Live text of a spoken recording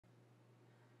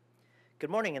Good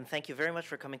morning, and thank you very much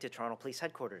for coming to Toronto Police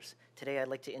Headquarters. Today I'd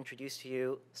like to introduce to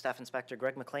you Staff Inspector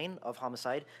Greg McLean of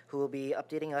Homicide, who will be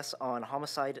updating us on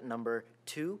Homicide number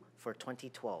 2 for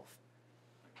 2012.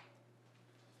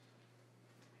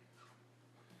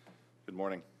 Good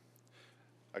morning.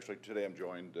 Actually, today I'm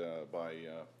joined by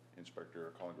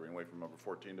Inspector Colin Greenway from number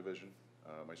 14 Division,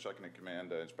 my second in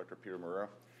command, Inspector Peter Murrah,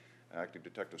 Acting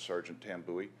Detective Sergeant Tam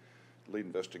Bui, lead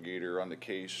investigator on the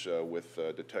case with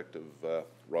Detective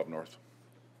Rob North.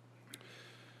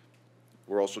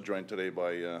 We're also joined today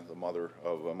by the mother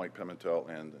of Mike Pimentel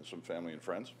and some family and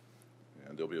friends,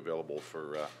 and they'll be available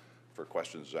for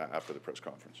questions after the press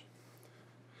conference.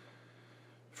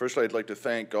 First, I'd like to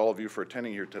thank all of you for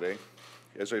attending here today.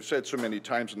 As I've said so many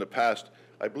times in the past,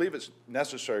 I believe it's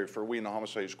necessary for we in the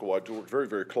Homicide Squad to work very,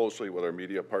 very closely with our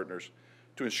media partners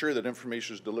to ensure that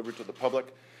information is delivered to the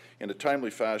public in a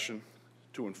timely fashion,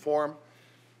 to inform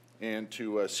and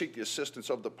to seek the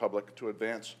assistance of the public to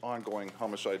advance ongoing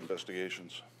homicide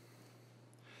investigations.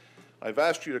 I've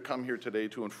asked you to come here today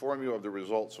to inform you of the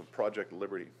results of Project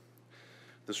Liberty.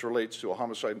 This relates to a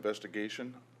homicide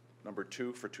investigation number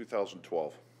 2 for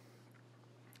 2012.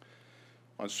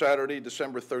 On Saturday,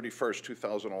 December 31st,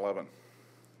 2011,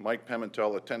 Mike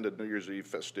Pimentel attended New Year's Eve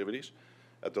festivities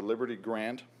at the Liberty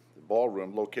Grand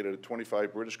Ballroom located at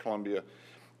 25 British Columbia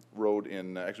Road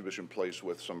in Exhibition Place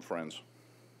with some friends.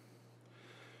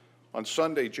 On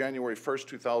Sunday, January 1st,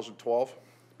 2012,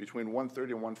 between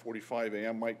 1:30 and 1:45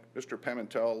 a.m., Mr.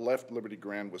 Pimentel left Liberty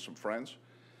Grand with some friends,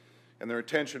 and their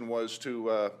intention was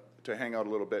to hang out a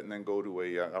little bit and then go to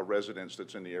a residence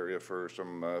that's in the area for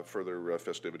some further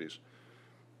festivities.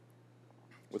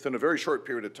 Within a very short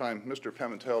period of time, Mr.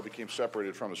 Pimentel became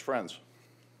separated from his friends.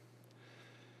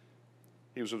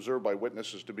 He was observed by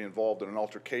witnesses to be involved in an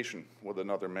altercation with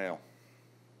another male.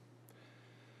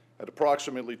 At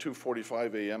approximately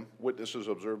 2:45 a.m., witnesses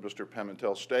observed Mr.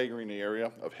 Pimentel staggering the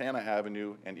area of Hannah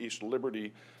Avenue and East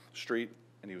Liberty Street,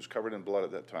 and he was covered in blood at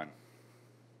that time.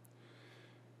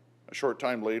 A short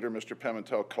time later, Mr.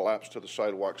 Pimentel collapsed to the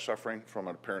sidewalk, suffering from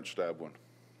an apparent stab wound.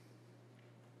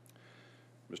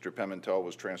 Mr. Pimentel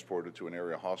was transported to an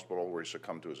area hospital where he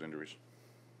succumbed to his injuries.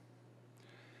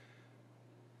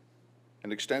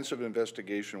 An extensive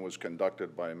investigation was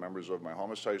conducted by members of my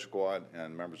Homicide Squad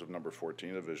and members of number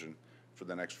 14 Division for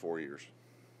the next 4 years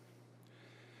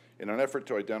in an effort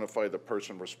to identify the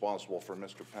person responsible for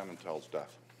Mr. Pimentel's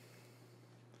death.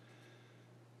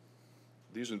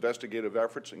 These investigative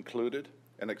efforts included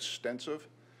an extensive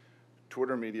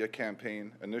Twitter media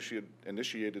campaign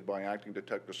initiated by Acting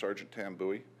Detective Sergeant Tam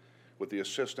Bui with the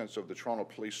assistance of the Toronto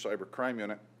Police Cybercrime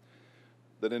Unit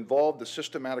that involved the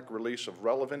systematic release of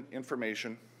relevant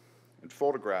information and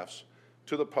photographs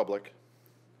to the public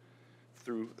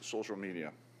through social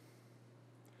media.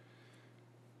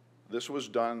 This was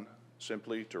done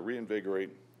simply to reinvigorate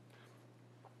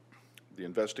the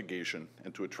investigation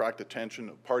and to attract attention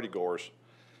of partygoers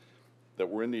that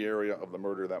were in the area of the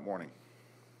murder that morning.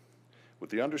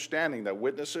 With the understanding that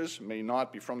witnesses may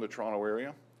not be from the Toronto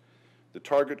area, the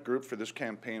target group for this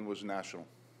campaign was national.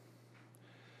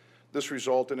 This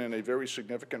resulted in a very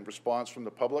significant response from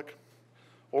the public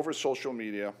over social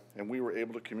media, and we were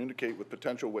able to communicate with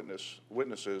potential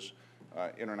witnesses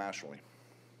internationally.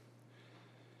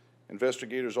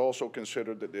 Investigators also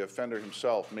considered that the offender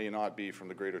himself may not be from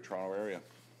the Greater Toronto area.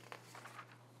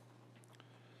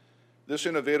 This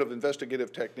innovative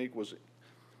investigative technique was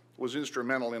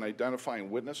instrumental in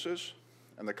identifying witnesses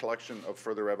and the collection of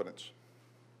further evidence.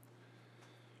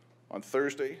 On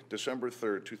Thursday, December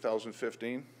 3rd,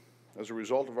 2015, as a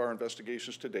result of our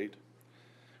investigations to date,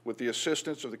 with the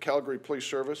assistance of the Calgary Police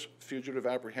Service Fugitive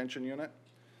Apprehension Unit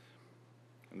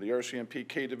and the RCMP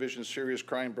K Division Serious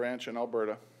Crime Branch in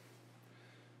Alberta,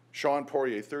 Shawn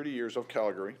Poirier, 30 years, of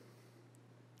Calgary,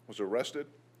 was arrested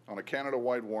on a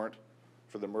Canada-wide warrant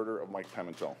for the murder of Mike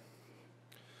Pimentel.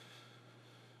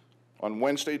 On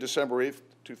Wednesday, December 8th,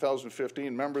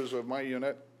 2015, members of my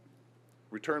unit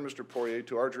returned Mr. Poirier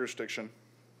to our jurisdiction.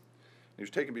 He was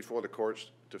taken before the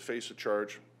courts to face a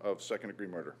charge of second-degree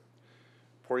murder.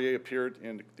 Poirier appeared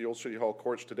in the Old City Hall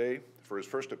courts today for his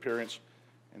first appearance,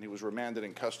 and he was remanded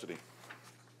in custody.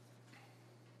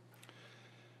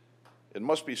 It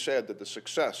must be said that the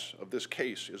success of this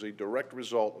case is a direct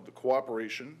result of the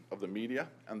cooperation of the media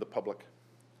and the public,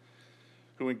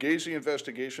 who engaged the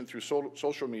investigation through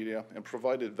social media and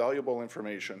provided valuable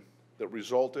information that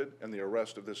resulted in the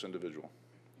arrest of this individual.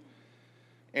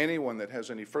 Anyone that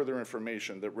has any further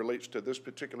information that relates to this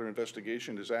particular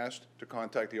investigation is asked to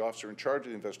contact the officer in charge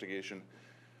of the investigation,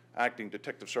 Acting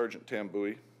Detective Sergeant Tam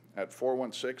Bui, at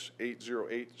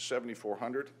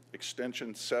 416-808-7400,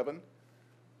 extension 7,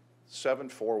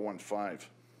 7415,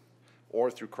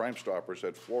 or through Crime Stoppers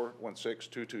at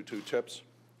 416-222-TIPS.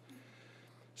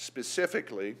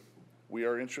 Specifically, we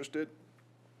are interested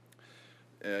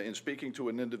in speaking to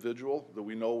an individual that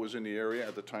we know was in the area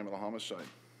at the time of the homicide.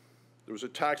 There was a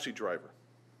taxi driver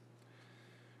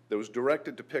that was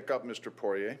directed to pick up Mr.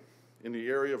 Poirier in the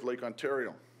area of Lake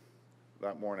Ontario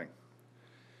that morning.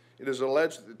 It is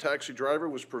alleged that the taxi driver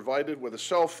was provided with a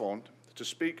cell phone to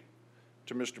speak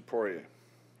to Mr. Poirier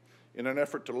in an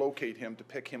effort to locate him to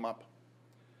pick him up.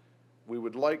 We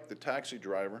would like the taxi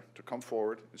driver to come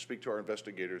forward and speak to our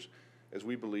investigators, as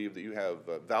we believe that you have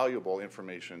valuable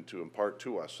information to impart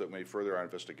to us that may further our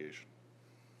investigation.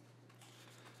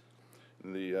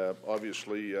 And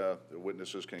obviously, the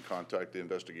witnesses can contact the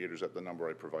investigators at the number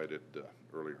I provided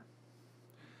earlier.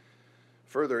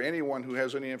 Further, anyone who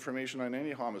has any information on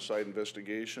any homicide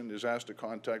investigation is asked to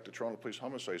contact the Toronto Police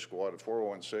Homicide Squad at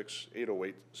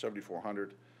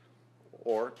 416-808-7400,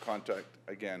 or contact,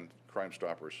 again, Crime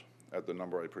Stoppers at the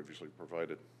number I previously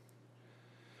provided.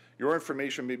 Your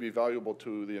information may be valuable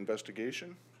to the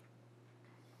investigation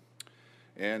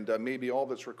and may be all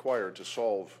that's required to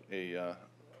solve a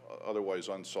otherwise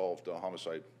unsolved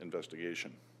homicide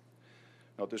investigation.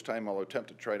 Now, at this time, I'll attempt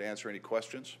to try to answer any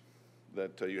questions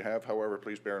that you have. However,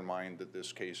 please bear in mind that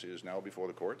this case is now before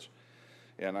the courts,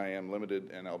 and I am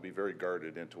limited, and I'll be very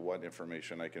guarded into what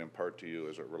information I can impart to you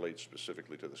as it relates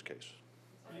specifically to this case.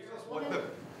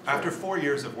 After 4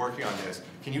 years of working on this,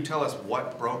 can you tell us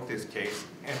what broke this case?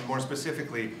 And more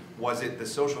specifically, was it the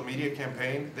social media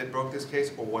campaign that broke this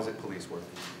case, or was it police work?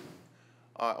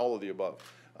 All of the above.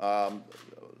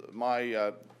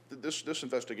 This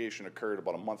investigation occurred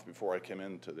about a month before I came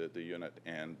into the unit,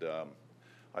 and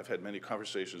I've had many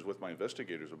conversations with my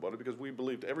investigators about it because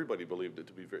everybody believed it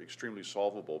to be extremely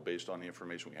solvable based on the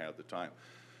information we had at the time.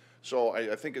 So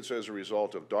I think it's as a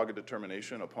result of dogged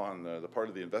determination upon the part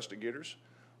of the investigators,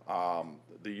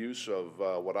 the use of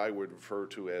what I would refer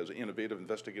to as innovative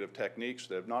investigative techniques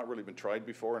that have not really been tried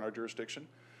before in our jurisdiction,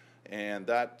 and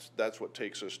that's what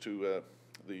takes us to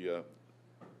the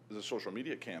social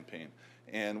media campaign.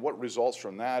 And what results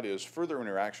from that is further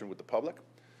interaction with the public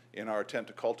in our attempt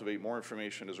to cultivate more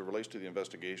information as it relates to the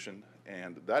investigation,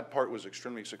 and that part was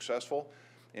extremely successful,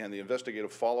 and the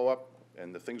investigative follow-up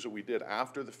and the things that we did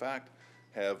after the fact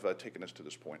have taken us to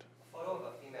this point. A photo of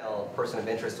a female person of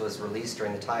interest was released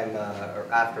during the time, or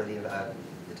after the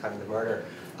time of the murder.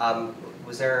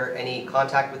 Was there any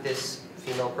contact with this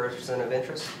female person of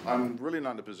interest? I'm really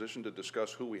not in a position to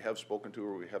discuss who we have spoken to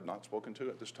or we have not spoken to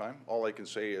at this time. All I can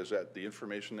say is that the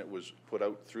information that was put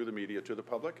out through the media to the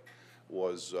public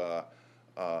was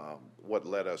what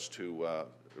led us to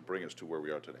bring us to where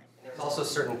we are today. There's also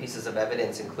certain pieces of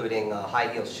evidence, including a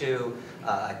high-heel shoe,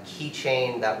 a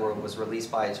keychain that was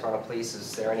released by Toronto Police.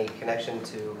 Is there any connection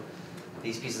to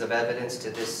these pieces of evidence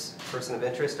to this person of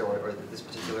interest or this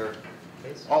particular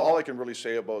case? All I can really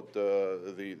say about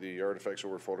the artifacts that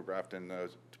were photographed and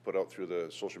put out through the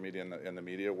social media and the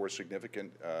media were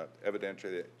significant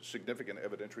evidentiary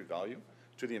value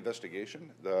to the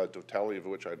investigation, the totality of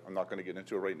which I'm not going to get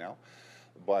into right now.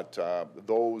 But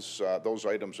those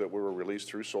items that were released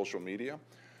through social media,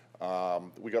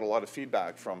 we got a lot of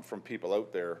feedback from people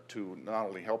out there to not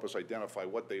only help us identify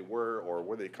what they were or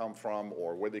where they come from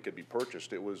or where they could be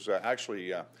purchased. It was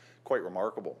actually quite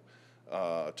remarkable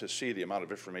to see the amount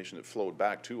of information that flowed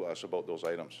back to us about those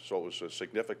items. So it was a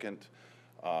significant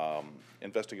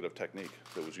investigative technique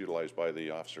that was utilized by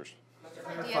the officers.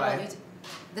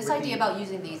 This idea about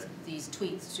using these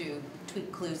tweets to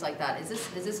tweet clues like that, is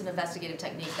this an investigative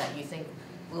technique that you think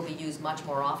will be used much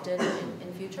more often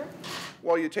in future?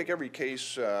 Well, you take every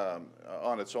case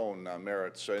on its own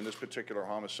merits. In this particular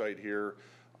homicide here,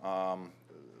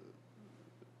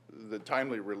 the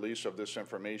timely release of this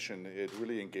information, it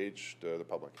really engaged the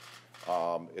public.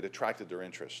 It attracted their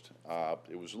interest.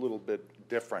 It was a little bit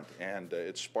different, and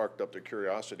it sparked up their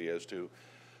curiosity as to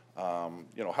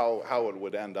how it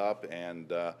would end up,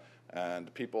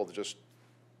 and people just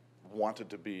wanted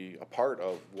to be a part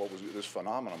of what was this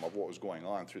phenomenon of what was going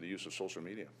on through the use of social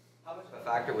media. How much of a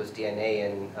factor was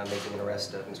DNA in making an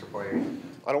arrest of Mr. Poirier?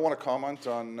 I don't want to comment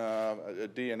on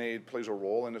DNA plays a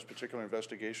role in this particular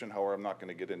investigation. However, I'm not going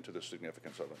to get into the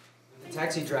significance of it. The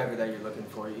taxi driver that you're looking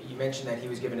for, you mentioned that he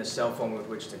was given a cell phone with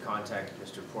which to contact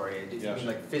Mr. Poirier. Did you mean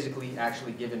like physically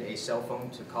actually given a cell phone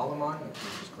to call him on? Can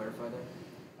you just clarify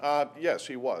that? Yes,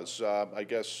 he was. I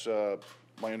guess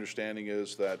my understanding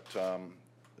is that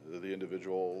the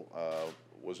individual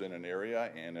was in an area,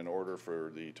 and in order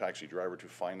for the taxi driver to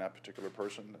find that particular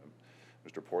person,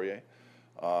 Mr. Poirier,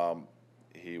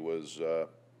 he was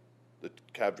the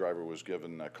cab driver was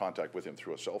given contact with him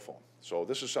through a cell phone. So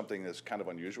this is something that's kind of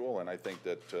unusual, and I think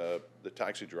that the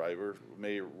taxi driver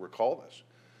may recall this,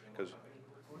 because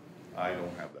I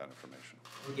don't have that information.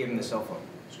 Who gave him the cell phone?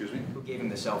 Excuse me? Who gave him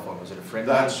the cell phone? Was it a friend?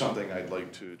 That's something I'd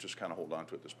like to just kind of hold on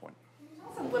to at this point. Can you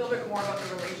tell us a little bit more about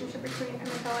the relationship between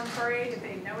Pimentel and Poirier? Did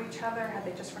they know each other? Had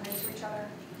they just run into each other?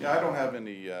 Yeah, I don't have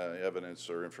any evidence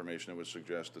or information that would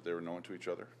suggest that they were known to each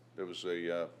other. There was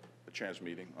a chance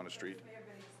meeting on a street.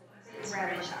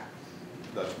 Random attack.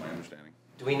 That's my understanding.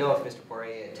 Do we know if Mr.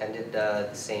 Poirier attended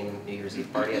the same New Year's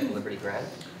Eve party at the Liberty Grand?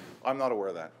 I'm not aware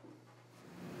of that.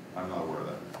 I'm not aware of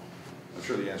that. I'm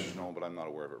sure the answer is no, but I'm not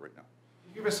aware of it right now.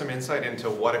 Can you give us some insight into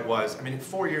what it was? I mean,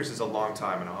 4 years is a long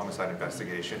time in a homicide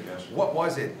investigation. Yes. What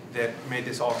was it that made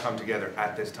this all come together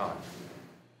at this time?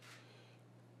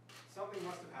 Something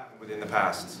must have happened within the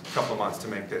past couple of months to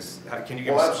make this. Can you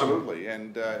give Well, us some? absolutely,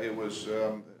 and it was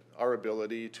our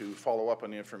ability to follow up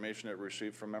on the information that we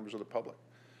received from members of the public.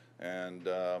 And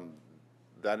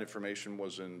that information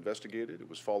was investigated, it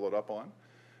was followed up on,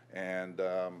 and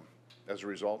as a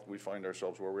result, we find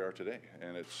ourselves where we are today.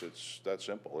 And it's that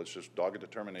simple. It's just dogged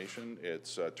determination.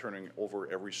 It's turning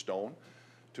over every stone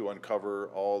to uncover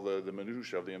all the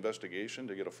minutiae of the investigation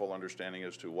to get a full understanding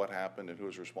as to what happened and who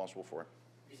is responsible for it.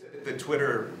 You said that the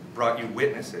Twitter brought you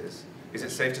witnesses. Is it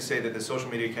safe to say that the social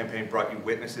media campaign brought you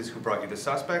witnesses who brought you the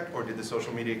suspect, or did the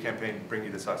social media campaign bring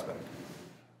you the suspect?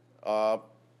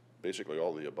 Basically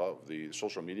all of the above. The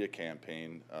social media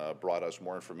campaign brought us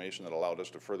more information that allowed us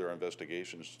to further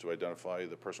investigations to identify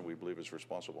the person we believe is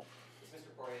responsible. Is Mr.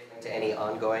 Poirier into any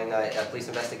ongoing police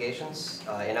investigations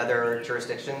in other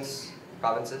jurisdictions,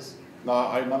 provinces? No,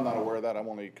 I'm not aware of that. I'm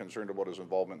only concerned about his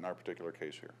involvement in our particular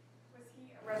case here. Was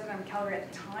he a resident of Calgary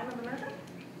at the time of the murder?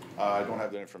 I don't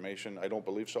have that information. I don't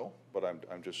believe so, but I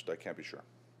can't be sure.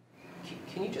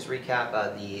 Can you just recap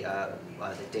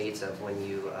the dates of when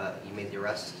you made the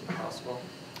arrest, if possible?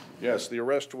 Yes, the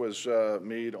arrest was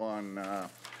made on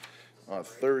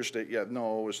Thursday. Yeah,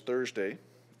 no, it was Thursday,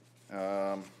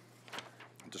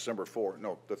 December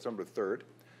 3rd,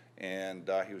 and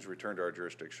he was returned to our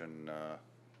jurisdiction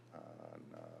on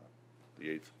the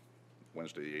 8th,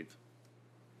 Wednesday the 8th.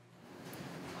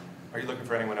 Are you looking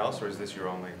for anyone else, or is this your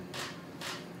only?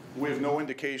 We have no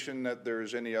indication that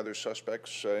there's any other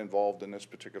suspects involved in this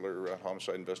particular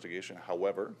homicide investigation.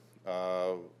 However,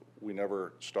 we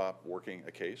never stop working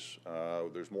a case.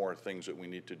 There's more things that we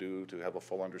need to do to have a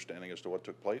full understanding as to what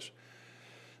took place.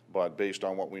 But based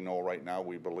on what we know right now,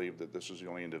 we believe that this is the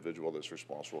only individual that's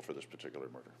responsible for this particular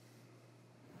murder.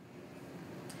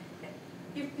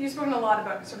 You've spoken a lot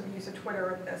about sort of the use of Twitter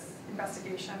with this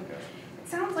investigation. It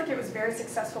sounds like it was very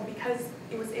successful because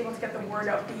it was able to get the word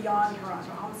out beyond Toronto.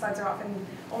 Homicides are often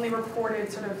only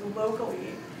reported sort of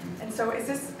locally. And so is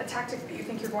this a tactic that you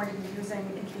think you're going to be using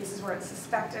in cases where it's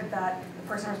suspected that the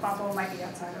person responsible might be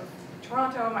outside of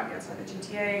Toronto, might be outside the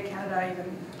GTA, Canada,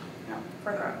 even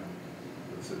further out?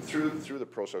 Through the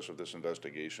process of this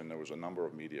investigation, there was a number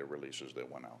of media releases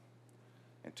that went out.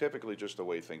 And typically, just the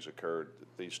way things occurred,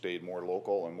 they stayed more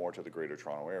local and more to the Greater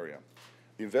Toronto area.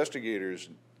 The investigators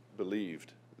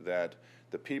believed that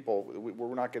the people,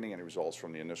 we're not getting any results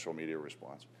from the initial media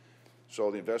response.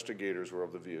 So the investigators were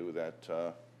of the view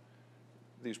that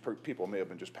these people may have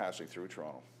been just passing through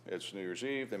Toronto. It's New Year's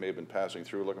Eve, they may have been passing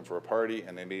through looking for a party,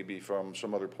 and they may be from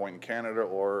some other point in Canada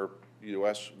or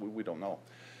US, we don't know.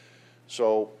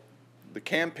 So the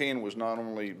campaign was not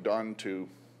only done to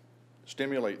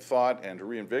stimulate thought and to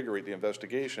reinvigorate the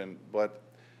investigation, but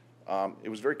it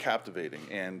was very captivating,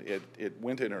 and it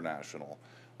went international.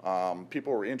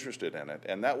 People were interested in it,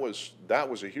 and that was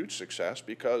a huge success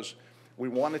because we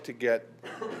wanted to get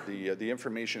the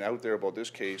information out there about this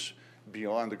case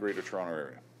beyond the Greater Toronto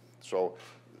area. So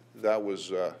that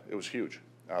was it was huge.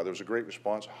 There was a great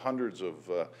response. Hundreds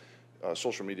of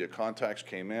social media contacts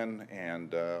came in,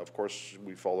 and of course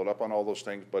we followed up on all those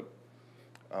things. But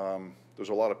there's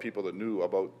a lot of people that knew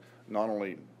about not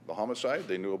only the homicide,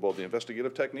 they knew about the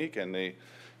investigative technique, and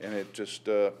it just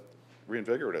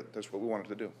reinvigorated it. That's what we wanted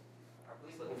to do. Are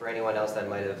police looking for anyone else that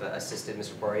might have assisted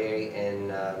Mr. Poirier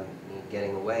in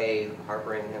getting away,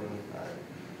 harboring him?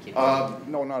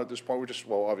 No, not at this point.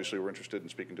 Well, obviously we're interested in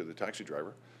speaking to the taxi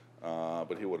driver,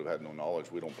 but he would have had no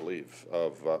knowledge, we don't believe,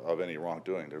 of any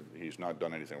wrongdoing. He's not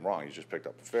done anything wrong. He's just picked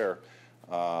up a fare.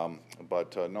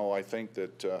 No, I think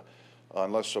that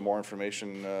unless some more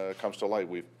information comes to light,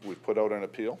 we've put out an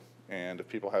appeal, and if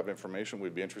people have information,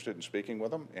 we'd be interested in speaking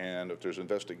with them. And if there's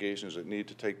investigations that need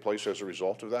to take place as a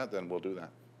result of that, then we'll do that.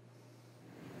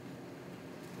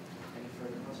 Any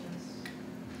further questions?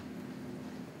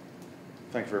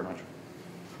 Thank you very much.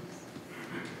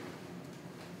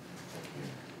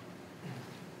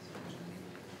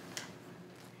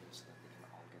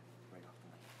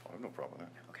 have no problem with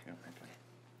that. Okay. Yeah, okay.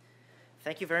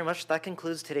 Thank you very much. That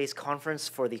concludes today's conference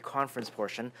for the conference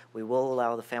portion. We will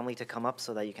allow the family to come up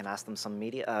so that you can ask them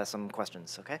some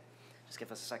questions, okay? Just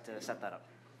give us a sec to set that up.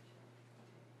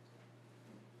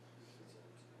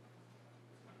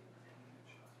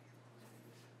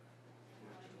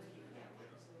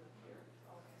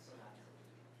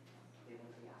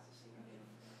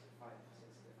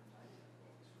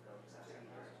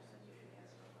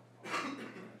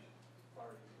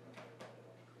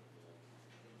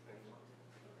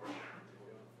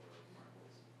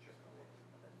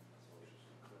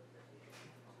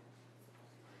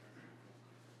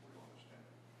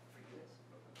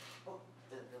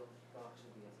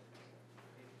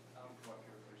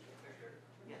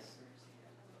 Yes.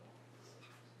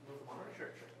 Sure,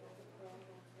 sure.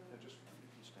 Yeah, just you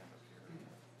can stand up here.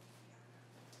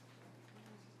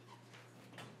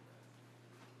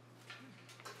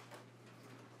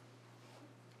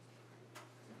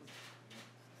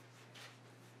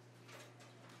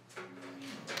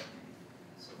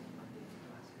 So,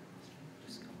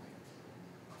 just come right up.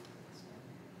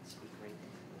 Speak right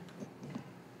there.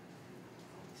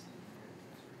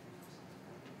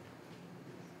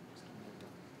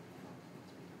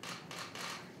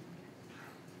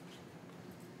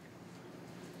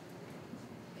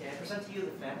 Okay, I present to you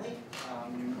the family.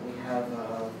 We have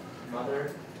a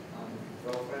mother,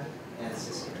 girlfriend, and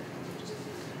sister. Do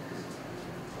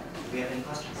we have any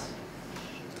questions?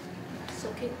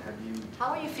 So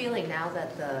how are you feeling now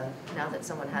that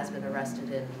someone has been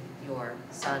arrested in your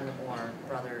son or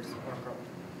brother's or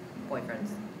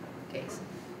boyfriend's case?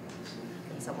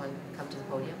 Can someone come to the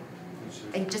podium?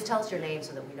 And just tell us your name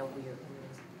so that we know who you're.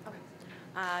 Okay.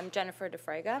 I'm Jennifer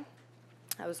DeFrega.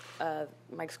 I was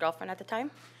Mike's girlfriend at the time.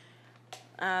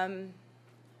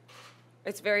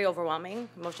 It's very overwhelming.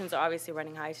 Emotions are obviously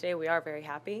running high today. We are very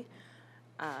happy.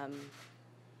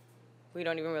 We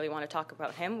don't even really want to talk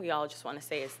about him. We all just want to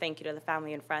say is thank you to the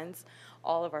family and friends.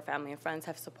 All of our family and friends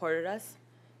have supported us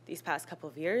these past couple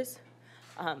of years.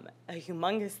 A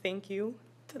humongous thank you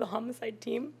to the Homicide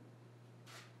team.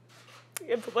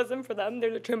 If it wasn't for them,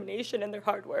 their determination and their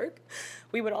hard work,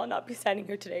 we would all not be standing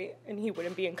here today and he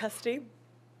wouldn't be in custody.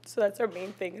 So that's our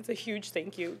main thing. It's a huge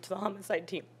thank you to the Homicide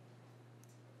team.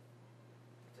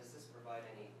 Does this provide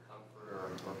any comfort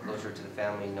or closure to the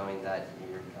family knowing that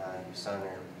your son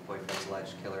or boyfriend's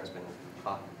alleged killer has been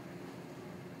caught?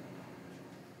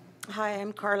 Hi,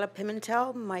 I'm Carla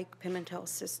Pimentel, Mike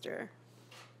Pimentel's sister.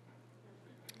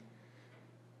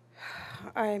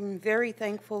 I'm very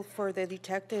thankful for the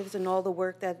detectives and all the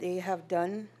work that they have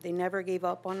done. They never gave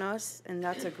up on us, and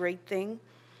that's a great thing.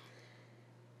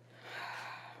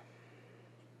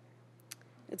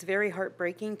 It's very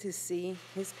heartbreaking to see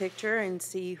his picture and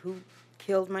see who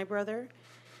killed my brother.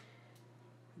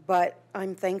 But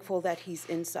I'm thankful that he's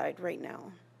inside right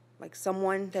now. Like,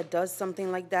 someone that does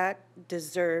something like that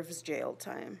deserves jail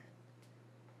time.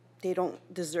 They don't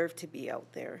deserve to be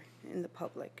out there in the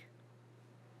public.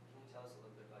 Can you tell us a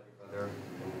little bit about your brother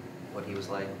and what he was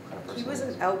like? What kind of person He was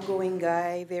an outgoing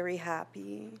guy, very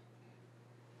happy.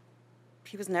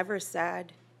 He was never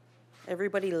sad.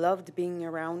 Everybody loved being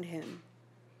around him.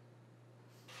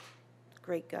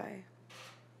 Great guy.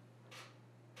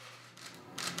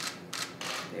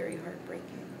 Very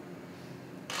heartbreaking.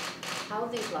 How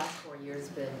have these last 4 years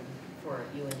been for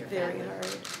you and your Very family?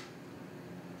 hard.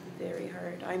 Very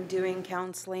hard. I'm doing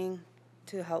counseling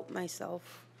to help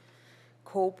myself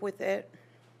cope with it,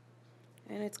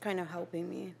 and it's kind of helping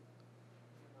me.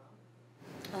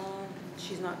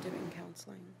 She's not doing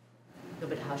counseling. No,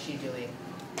 but how's she doing?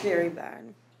 Very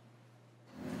bad.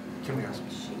 Can we ask?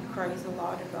 She cries a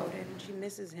lot about it, and she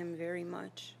misses him very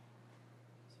much.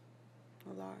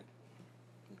 A lot.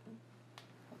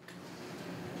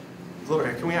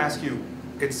 Gloria, can we ask you,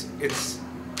 it's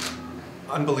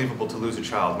unbelievable to lose a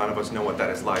child. None of us know what that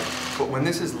is like. But when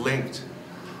this is linked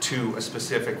to a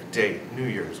specific date, New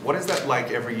Year's, what is that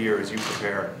like every year as you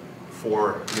prepare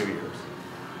for New Year's?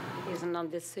 It's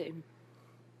not the same.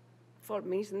 For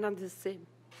me, it's not the same.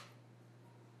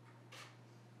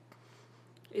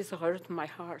 It's hurt my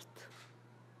heart.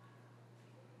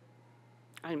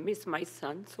 I miss my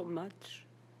son so much.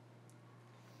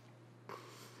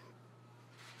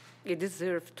 He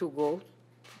deserves to go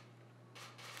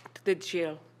to the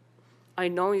jail. I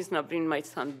know he's not bringing my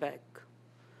son back,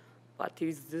 but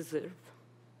he deserves.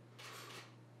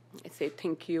 I say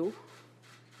thank you,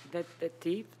 that the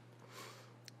thief,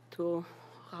 to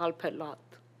help a lot.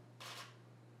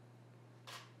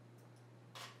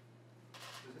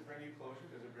 Does it bring you closure?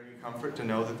 Does it bring you comfort to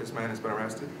know that this man has been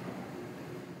arrested?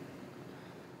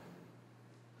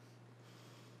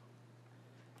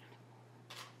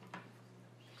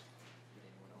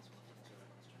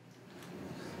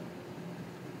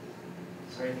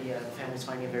 sorry, the family's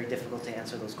finding it very difficult to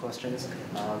answer those questions.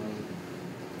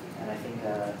 And I think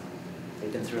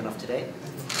they've been through enough today.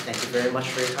 Thank you very much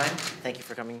for your time. Thank you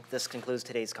for coming. This concludes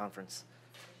today's conference.